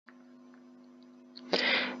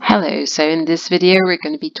Hello, so in this video we're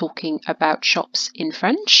going to be talking about shops in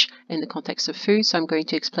French in the context of food. So I'm going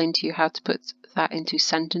to explain to you how to put that into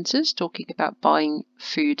sentences, talking about buying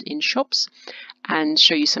food in shops, and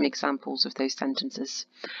show you some examples of those sentences.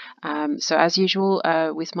 So as usual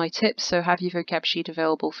with my tips, so have your vocab sheet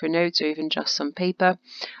available for notes or even just some paper.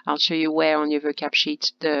 I'll show you where on your vocab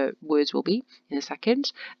sheet the words will be in a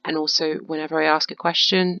second. And also whenever I ask a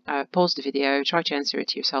question, pause the video, try to answer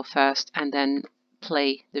it yourself first, and then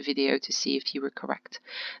play the video to see if you were correct.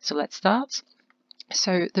 So let's start.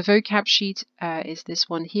 So the vocab sheet is this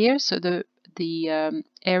one here. So the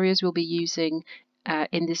areas we'll be using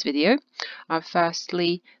in this video are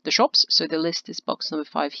firstly the shops. So the list is box number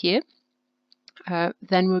 5 here.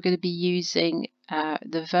 Then we're going to be using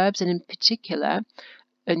the verbs, and in particular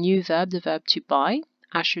a new verb, the verb to buy,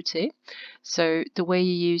 acheter. So the way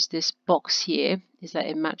you use this box here is that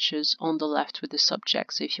it matches on the left with the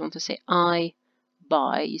subject. So if you want to say I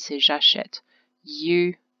buy, you say j'achète.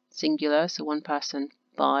 You, singular, so one person,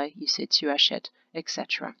 buy, you say tu achètes,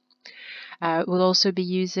 etc. We'll also be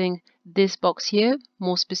using this box here,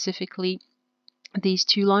 more specifically these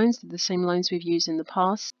two lines, the same lines we've used in the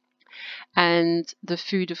past. And the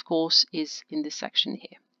food, of course, is in this section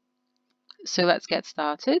here. So let's get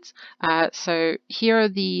started. So here are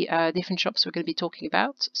the different shops we're going to be talking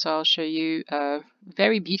about. So I'll show you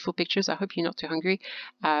very beautiful pictures, I hope you're not too hungry,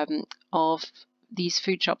 of these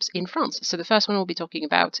food shops in France. So the first one we'll be talking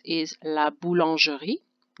about is La Boulangerie.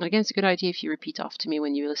 Again, it's a good idea if you repeat after me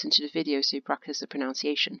when you listen to the video so you practice the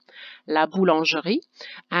pronunciation. La Boulangerie.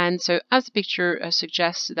 And so as the picture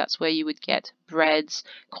suggests, that's where you would get breads,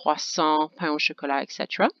 croissants, pain au chocolat,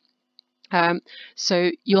 etc.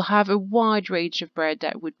 So you'll have a wide range of bread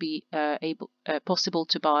that would be possible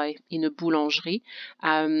to buy in a boulangerie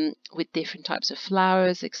with different types of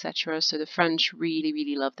flours, etc. So the French really,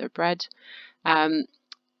 really love their bread.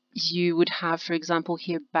 You would have, for example,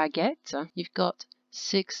 here baguette. You've got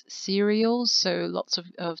 6 cereals, so lots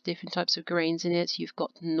of different types of grains in it. You've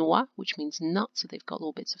got noix, which means nuts, so they've got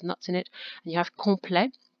little bits of nuts in it. And you have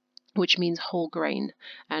complet, which means whole grain.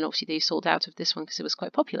 And obviously they sold out of this one because it was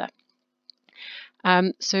quite popular.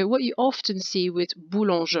 So what you often see with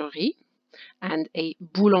boulangerie, and a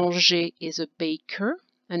boulanger is a baker,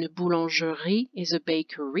 and a boulangerie is a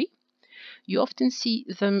bakery, you often see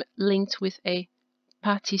them linked with a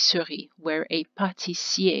pâtisserie, where a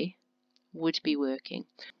pâtissier would be working.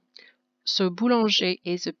 So boulanger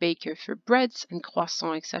is a baker for breads and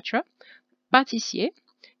croissants, etc. Pâtissier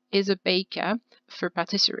is a baker for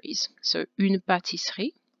patisseries. So une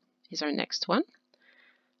pâtisserie is our next one.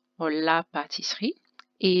 Or la pâtisserie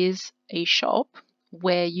is a shop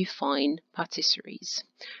where you find patisseries,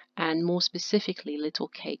 and more specifically little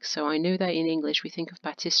cakes. So I know that in English we think of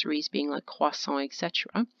patisseries being like croissant,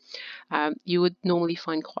 etc. You would normally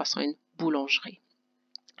find croissant in boulangerie.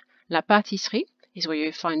 La pâtisserie is where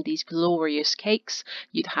you find these glorious cakes.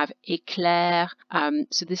 You'd have éclair.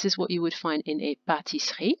 So this is what you would find in a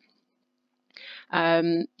pâtisserie.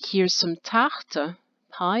 Here's some tarte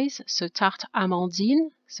pies. So tarte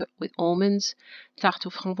amandine, so with almonds, tarte aux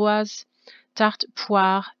framboises, tarte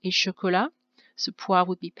poire et chocolat. So poire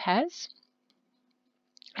would be pears.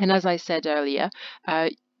 And as I said earlier,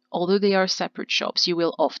 although they are separate shops, you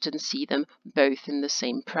will often see them both in the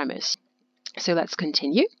same premise. So let's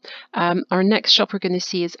continue. Our next shop we're going to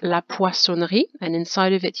see is La Poissonnerie, and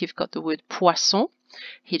inside of it you've got the word poisson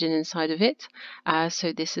hidden inside of it.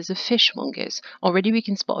 So this is a fishmonger's. Already we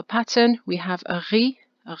can spot a pattern. We have a riz,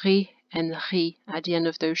 and riz at the end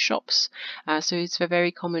of those shops. So it's a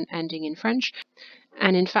very common ending in French.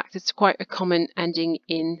 And in fact, it's quite a common ending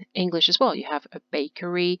in English as well. You have a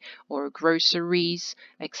bakery or groceries,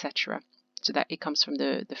 etc. So that it comes from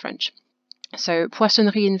the French. So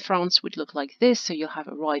poissonnerie in France would look like this. So you'll have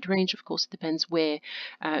a wide range. Of course, it depends where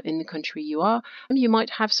in the country you are. You might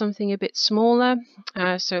have something a bit smaller.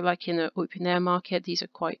 So like in an open air market, these are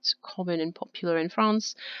quite common and popular in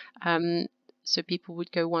France. So people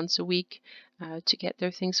would go once a week to get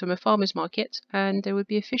their things from a farmer's market, and there would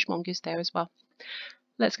be a fishmonger's there as well.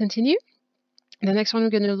 Let's continue. The next one we're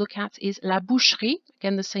going to look at is la boucherie.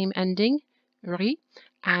 Again, the same ending, riz.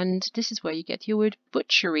 And this is where you get your word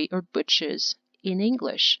butchery or butchers in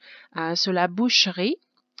English. So la boucherie,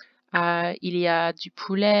 il y a du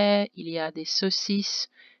poulet, il y a des saucisses,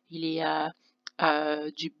 il y a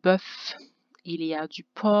du bœuf, il y a du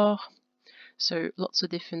porc. So lots of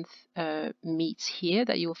different meats here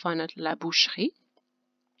that you'll find at la boucherie.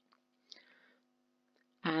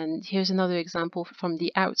 And here's another example from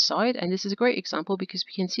the outside, and this is a great example because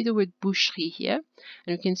we can see the word boucherie here,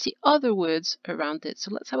 and we can see other words around it.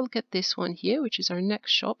 So let's have a look at this one here, which is our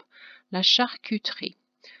next shop, la charcuterie.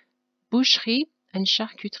 boucherie and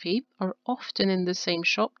charcuterie are often in the same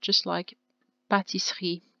shop, just like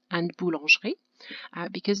pâtisserie and boulangerie,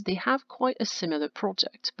 because they have quite a similar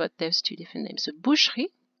product, but there's two different names. So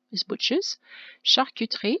boucherie is butchers,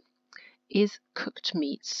 charcuterie is cooked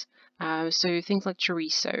meats, so things like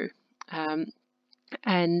chorizo.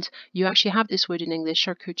 And you actually have this word in English,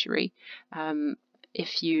 charcuterie.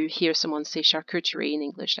 If you hear someone say charcuterie in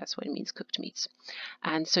English, that's what it means, cooked meats.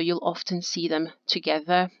 And so you'll often see them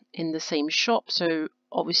together in the same shop. So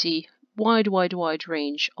obviously wide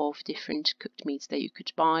range of different cooked meats that you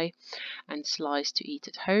could buy and slice to eat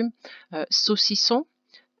at home. Saucisson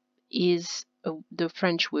is the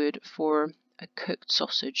French word for a cooked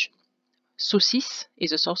sausage. Saucisse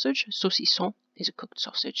is a sausage, saucisson is a cooked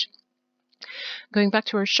sausage. Going back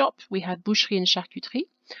to our shop, we had boucherie and charcuterie.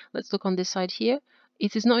 Let's look on this side here.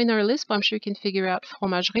 It is not in our list, but I'm sure you can figure out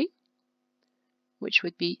fromagerie, which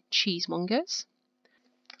would be cheesemongers.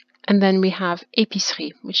 And then we have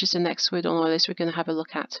épicerie, which is the next word on our list we're going to have a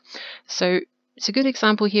look at. So it's a good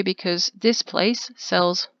example here because this place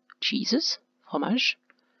sells cheeses, fromage,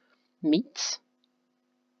 meats,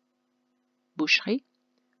 boucherie,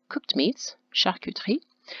 cooked meats, charcuterie.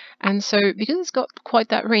 And so because it's got quite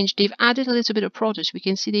that range, they've added a little bit of produce. We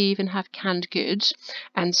can see they even have canned goods.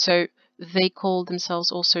 And so they call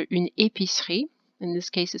themselves also une épicerie. In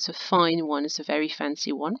this case, it's a fine one. It's a very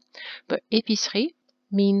fancy one. But épicerie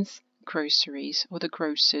means groceries or the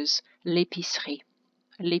grocers. L'épicerie.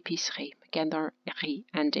 L'épicerie. Again, the ri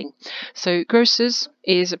ending. So grocers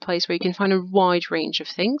is a place where you can find a wide range of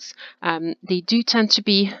things. They do tend to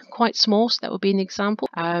be quite small, so that would be an example.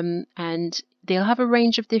 And they'll have a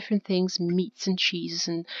range of different things, meats and cheeses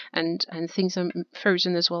and things are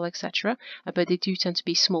frozen as well, etc. But they do tend to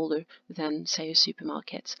be smaller than, say, a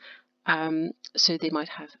supermarket. So they might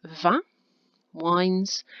have vin,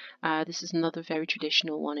 wines. This is another very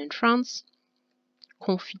traditional one in France.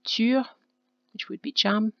 Confiture, which would be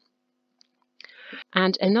jam.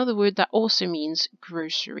 And another word that also means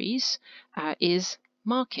groceries is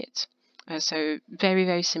market. So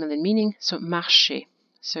very similar in meaning. So marché.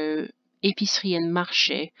 So épicerie and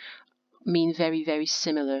marché mean very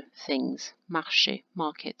similar things. Marché,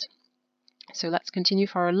 market. So let's continue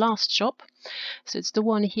for our last shop. So it's the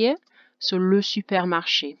one here. So le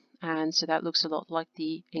supermarché. And so that looks a lot like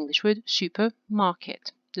the English word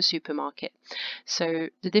supermarket, the supermarket. So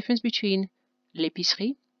the difference between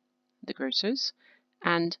l'épicerie, the grocers,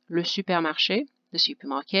 and le supermarché, the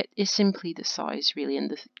supermarket, is simply the size, really, and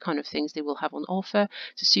the kind of things they will have on offer.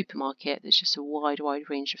 The supermarket, there's just a wide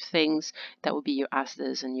range of things. That would be your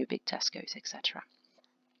Asda's and your big Tesco's, etc.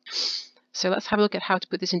 So let's have a look at how to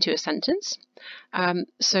put this into a sentence.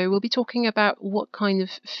 So we'll be talking about what kind of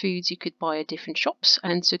foods you could buy at different shops.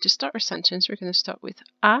 And so to start our sentence, we're going to start with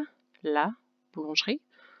à la boulangerie,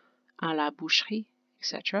 à la boucherie,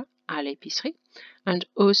 etc., à l'épicerie, and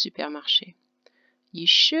au supermarché. You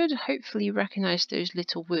should hopefully recognize those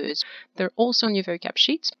little words. They're also on your vocab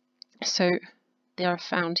sheet, so they are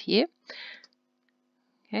found here.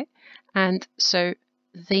 Okay, and so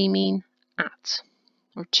they mean at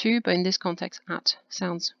or to, but in this context, at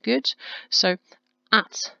sounds good. So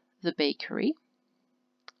at the bakery,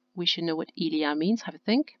 we should know what il y a means. Have a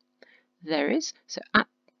think. There is. So at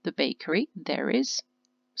the bakery, there is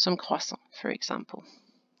some croissant, for example.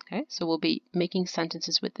 Okay, so we'll be making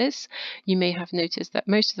sentences with this. You may have noticed that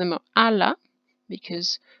most of them are à la,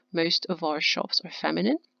 because most of our shops are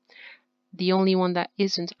feminine. The only one that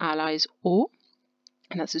isn't à la is au,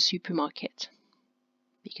 and that's a supermarket,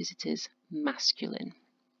 because it is masculine.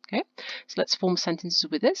 Okay, so let's form sentences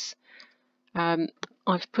with this.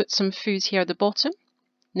 I've put some foods here at the bottom.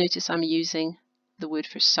 Notice I'm using the word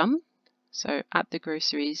for some. So at the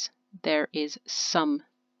groceries, there is some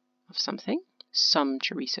of something. Some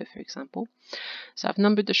chorizo, for example. So I've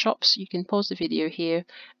numbered the shops. You can pause the video here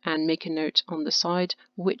and make a note on the side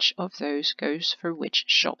which of those goes for which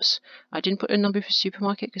shops. I didn't put a number for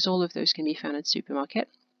supermarket because all of those can be found at supermarket.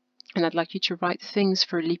 And I'd like you to write things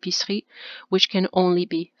for l'épicerie which can only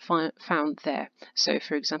be found there. So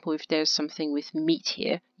for example, if there's something with meat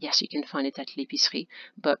here, yes, you can find it at l'épicerie,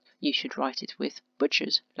 but you should write it with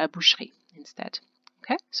butchers, la boucherie instead.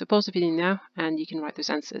 Okay, so pause the video now and you can write those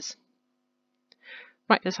answers.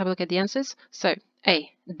 Right, let's have a look at the answers. So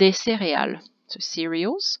A, des céréales, so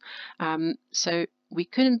cereals. So we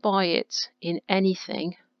couldn't buy it in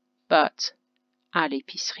anything but à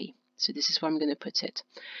l'épicerie. So this is where I'm going to put it.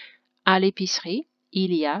 À l'épicerie,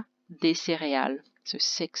 il y a des céréales. So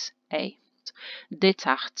 6A. Des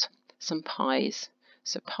tartes, some pies.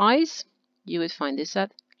 So pies, you would find this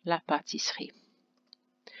at la pâtisserie.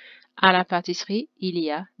 À la pâtisserie, il y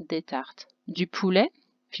a des tartes. Du poulet,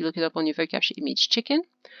 If you look it up on your vocab sheet, it means chicken.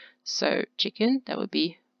 So chicken, that would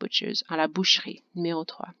be butchers. À la boucherie, numéro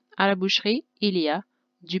 3. À la boucherie, il y a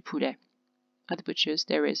du poulet. At the butchers,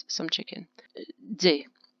 there is some chicken. D,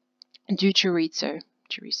 du chorizo.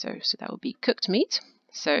 Chorizo, so that would be cooked meat.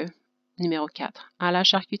 So numéro 4. À la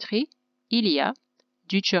charcuterie, il y a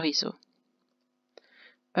du chorizo.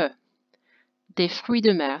 E, des fruits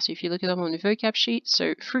de mer. So if you look it up on the vocab sheet,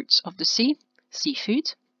 so fruits of the sea,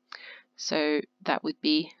 seafood. So that would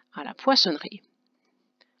be à la poissonnerie.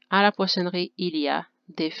 À la poissonnerie, il y a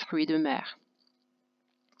des fruits de mer.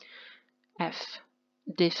 F,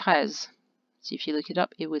 des fraises. So if you look it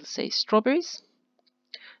up, it will say strawberries.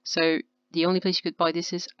 So the only place you could buy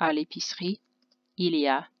this is à l'épicerie. Il y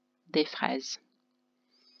a des fraises.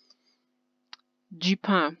 Du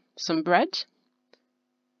pain, some bread.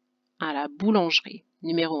 À la boulangerie.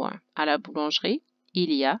 Numéro 1. À la boulangerie,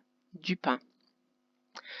 il y a du pain.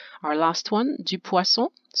 Our last one, du poisson,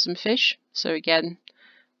 some fish. So again,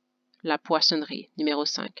 la poissonnerie. Numéro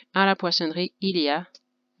 5. À la poissonnerie, il y a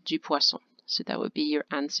du poisson. So that would be your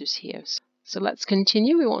answers here. So let's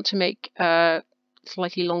continue. We want to make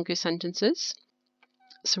slightly longer sentences.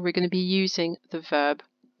 So we're going to be using the verb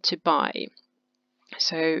to buy.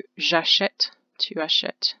 So j'achète, tu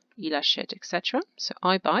achètes, il achète, etc. So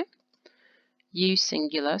I buy. You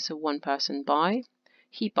singular, so one person buy.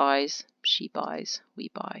 He buys, she buys,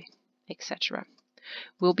 we buy, etc.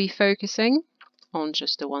 We'll be focusing on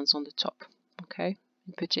just the ones on the top. Okay,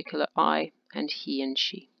 in particular I and he and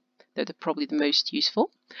she. They're probably the most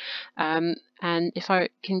useful. And if I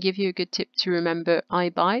can give you a good tip to remember I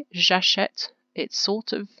buy, j'achète, it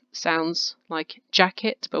sort of sounds like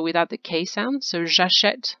jacket, but without the K sound. So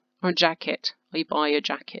j'achète or jacket, I buy a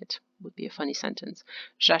jacket, would be a funny sentence.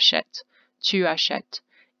 J'achète, tu achètes,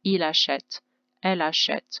 il achète, elle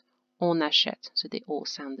achète, on achète. So they all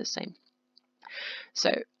sound the same.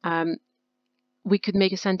 So we could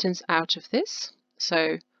make a sentence out of this.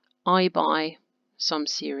 So I buy some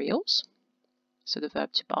cereals. So the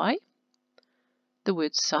verb to buy. The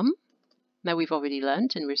word some, that we've already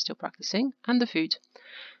learned and we're still practicing, and the food.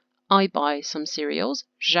 I buy some cereals.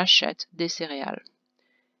 J'achète des céréales.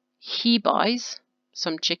 He buys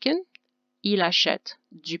some chicken. Il achète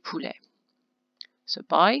du poulet. So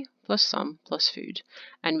buy plus some plus food.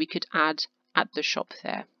 And we could add at the shop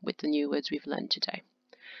there with the new words we've learned today.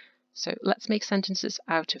 So let's make sentences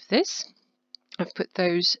out of this. I've put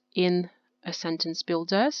those in a sentence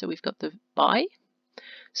builder. So we've got the buy,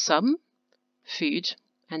 some, food,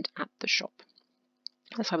 and at the shop.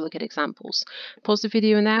 Let's have a look at examples. Pause the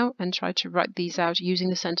video now and try to write these out using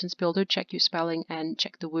the sentence builder. Check your spelling and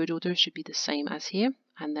check the word order should be the same as here.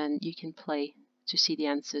 And then you can play to see the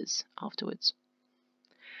answers afterwards.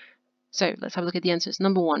 So let's have a look at the answers.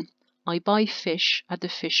 Number 1, I buy fish at the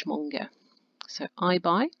fishmonger. So I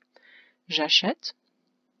buy, j'achète.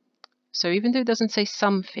 So even though it doesn't say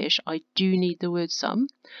some fish, I do need the word some.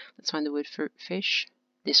 Let's find the word for fish.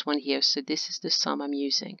 This one here, so this is the sum I'm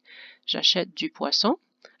using. J'achète du poisson,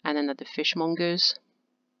 and then at the fishmongers,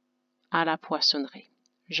 à la poissonnerie.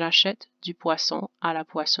 J'achète du poisson à la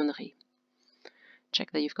poissonnerie.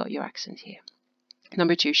 Check that you've got your accent here.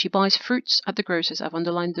 Number 2, she buys fruits at the grocer's. I've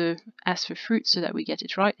underlined the S for fruit so that we get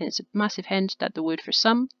it right, and it's a massive hint that the word for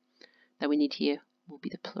some that we need here will be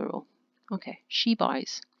the plural. Okay, she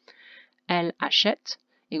buys. Elle achète.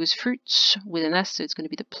 It was fruits with an S, so it's going to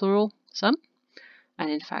be the plural, some. And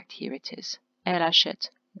in fact, here it is. Elle achète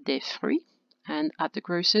des fruits. And at the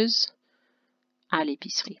grocer's, à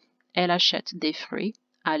l'épicerie. Elle achète des fruits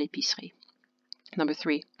à l'épicerie. Number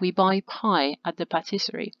 3, we buy pie at the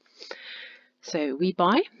patisserie. So we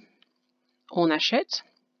buy, on achète.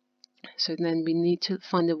 So then we need to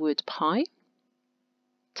find the word pie,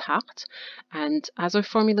 tarte. And as our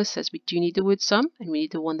formula says, we do need the word some, and we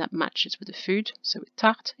need the one that matches with the food. So with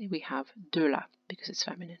tarte, we have de la, because it's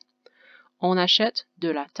feminine. On achète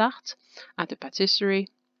de la tarte at the patisserie,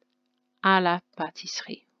 à la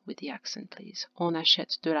pâtisserie, with the accent please. On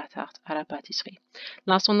achète de la tarte à la pâtisserie.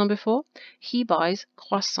 Last one, number 4, he buys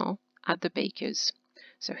croissant at the baker's.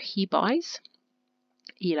 So he buys,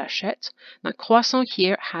 il achète. Now croissant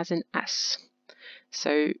here has an S.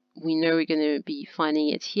 So we know we're going to be finding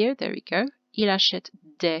it here. There we go. Il achète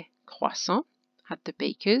des croissants at the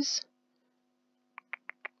baker's,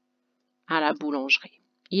 à la boulangerie.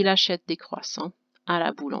 Il achète des croissants à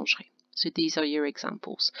la boulangerie. So these are your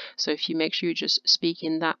examples. So if you make sure you just speak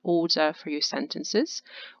in that order for your sentences,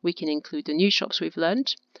 we can include the new shops we've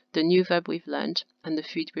learned, the new verb we've learned, and the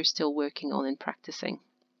food we're still working on and practicing.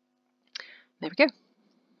 There we go.